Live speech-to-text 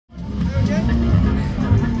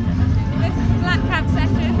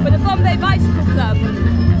for the Bombay Bicycle Club.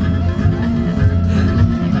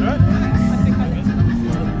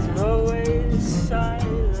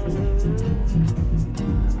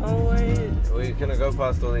 We're gonna go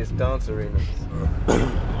past all these dance arenas.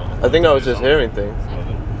 I think I was just hearing things.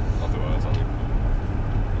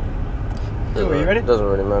 Are you ready? Doesn't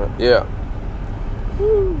really matter. Yeah.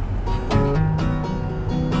 Woo.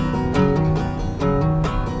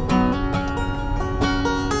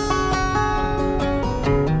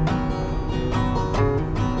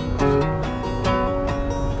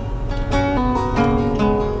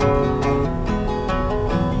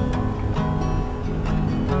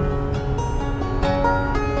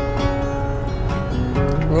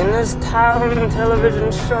 In this town,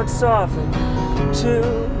 television shuts off at 2.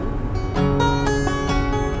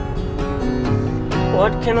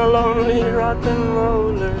 What can a lonely rock and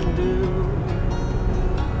roller do?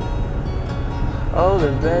 Oh,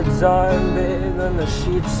 the beds are big and the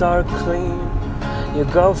sheets are clean. Your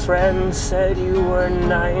girlfriend said you were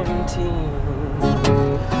 19.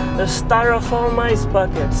 The styrofoam ice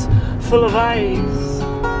buckets full of ice.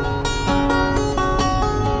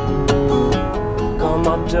 Come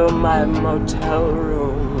up to my motel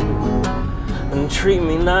room and treat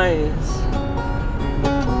me nice.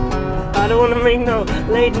 I don't want to make no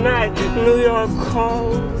late night New York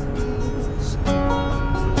calls.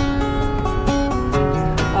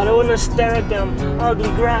 I don't want to stare at them ugly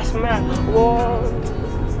grass mat walls.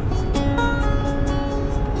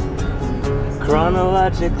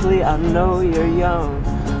 Chronologically, I know you're young.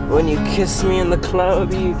 When you kissed me in the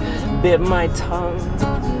club, you bit my tongue.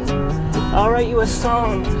 I'll write you a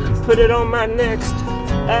song, put it on my next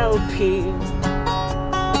LP.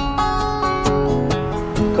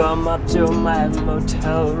 Come up to my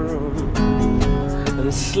motel room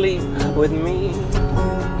and sleep with me.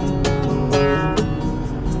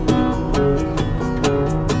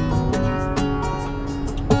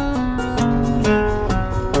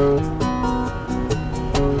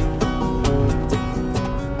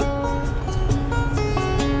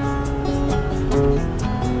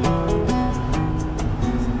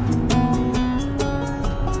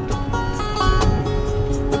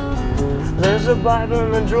 There's a Bible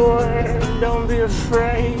in the drawer, don't be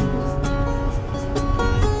afraid.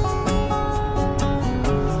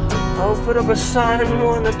 I'll put up a sign,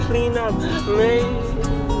 want to clean up me.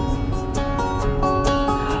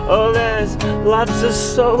 Oh, there's lots of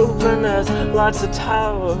soap and there's lots of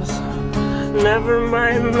towels. Never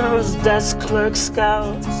mind those desk clerk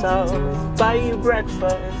scouts. I'll buy you breakfast,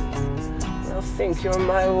 I'll think you're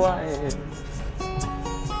my wife.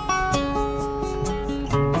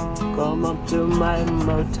 Come up to my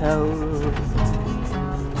motel room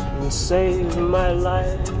and save my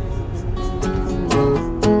life.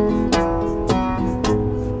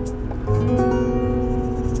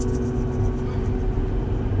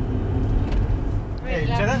 Hey,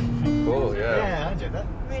 enjoy that? Cool, yeah. Yeah, I enjoyed that.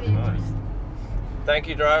 Really Nice. Thank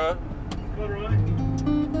you, driver. All right.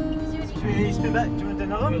 Should we spin back? Do you want to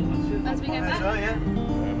do another one? As we go That's back. right, yeah.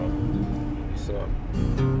 So.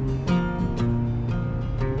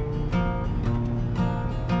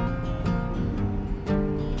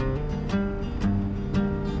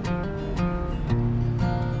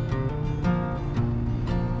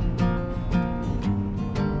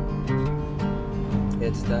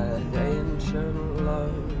 It's that ancient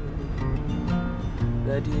love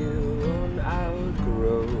that you won't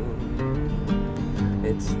outgrow.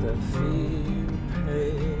 It's the fee you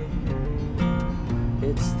pay.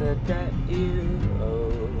 It's the debt you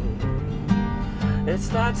owe. It's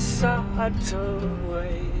that subtle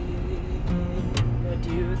way that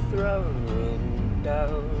you throw me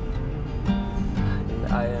down. And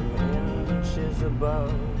I am inches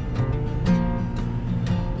above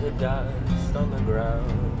the dust on the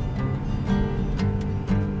ground.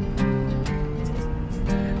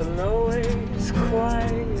 And always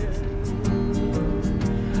quiet,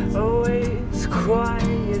 always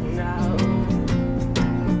quiet now.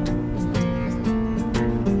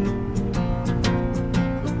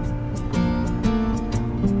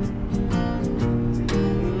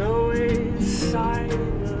 And always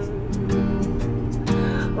silent,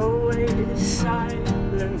 always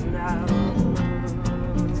silent now.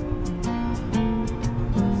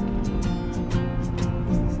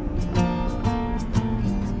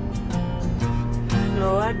 No,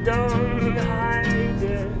 I don't hide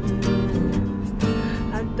it.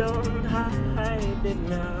 I don't hide it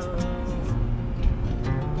now.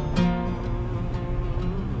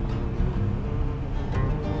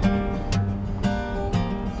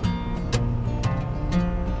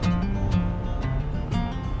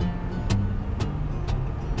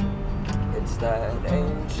 It's that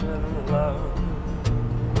ancient ocean love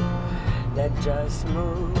that just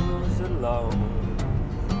moves alone,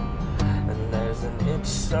 and there's an itch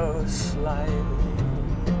so slight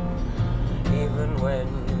even when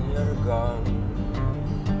you're gone.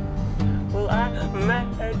 Well, I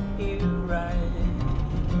met you right,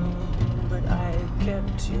 but I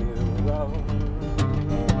kept you wrong,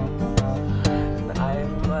 and I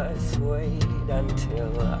must wait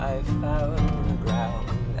until I found the ground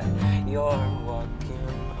that you're walking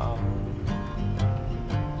on.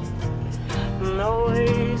 And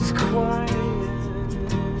always quiet,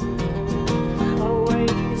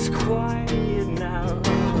 always quiet now.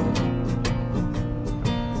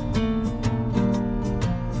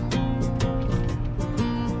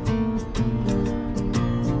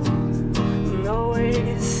 And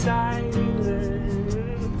always silent,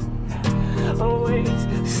 always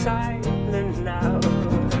silent now.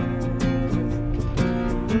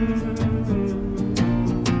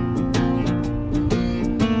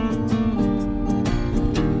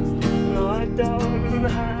 No, I don't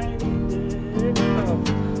hide it. No,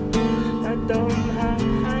 I don't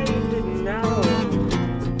hide it now.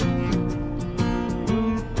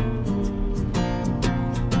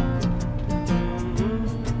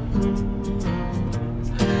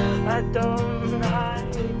 I don't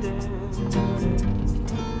hide it.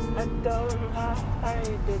 I don't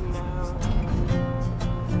hide it now.